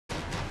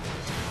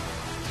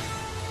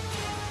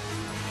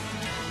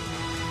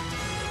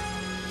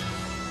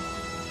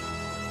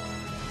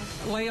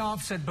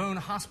Layoffs at Boone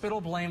Hospital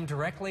blamed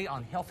directly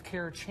on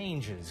healthcare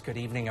changes. Good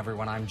evening,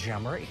 everyone. I'm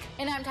Jim Reek.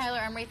 And I'm Tyler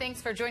Emery.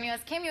 Thanks for joining us.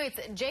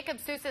 KMU8's Jacob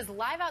Seus is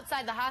live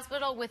outside the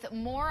hospital with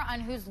more on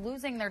who's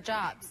losing their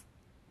jobs.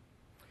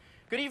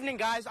 Good evening,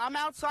 guys. I'm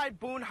outside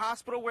Boone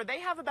Hospital, where they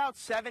have about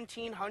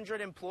 1,700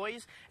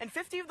 employees, and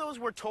 50 of those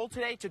were told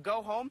today to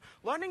go home,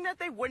 learning that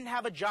they wouldn't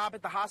have a job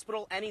at the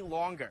hospital any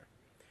longer.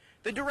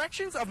 The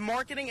directions of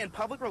marketing and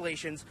public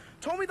relations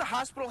told me the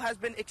hospital has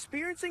been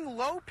experiencing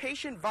low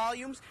patient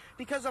volumes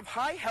because of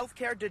high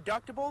healthcare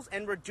deductibles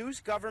and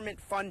reduced government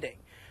funding.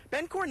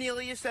 Ben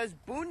Cornelius says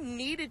Boone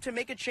needed to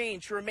make a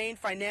change to remain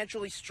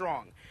financially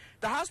strong.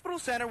 The hospital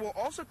center will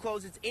also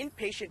close its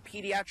inpatient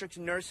pediatrics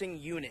nursing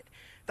unit.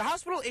 The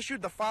hospital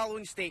issued the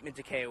following statement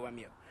to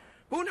KOMU.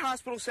 Boone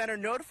Hospital Center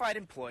notified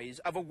employees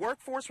of a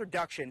workforce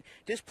reduction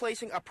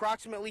displacing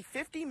approximately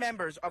 50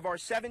 members of our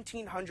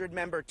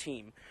 1,700-member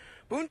team.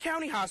 Boone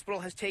County Hospital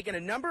has taken a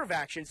number of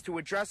actions to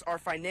address our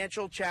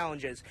financial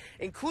challenges,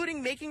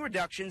 including making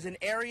reductions in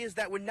areas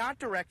that would not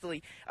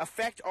directly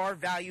affect our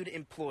valued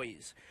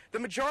employees. The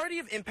majority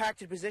of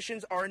impacted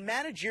positions are in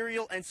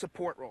managerial and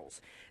support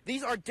roles.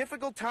 These are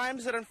difficult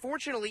times that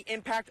unfortunately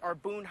impact our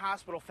Boone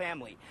Hospital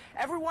family.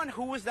 Everyone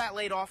who was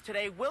laid off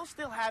today will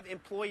still have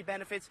employee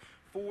benefits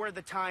for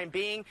the time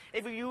being.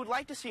 If you would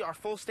like to see our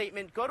full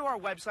statement, go to our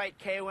website,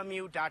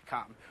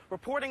 KOMU.com.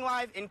 Reporting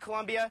live in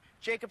Columbia,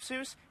 Jacob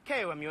Seus,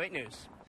 KOMU 8 News.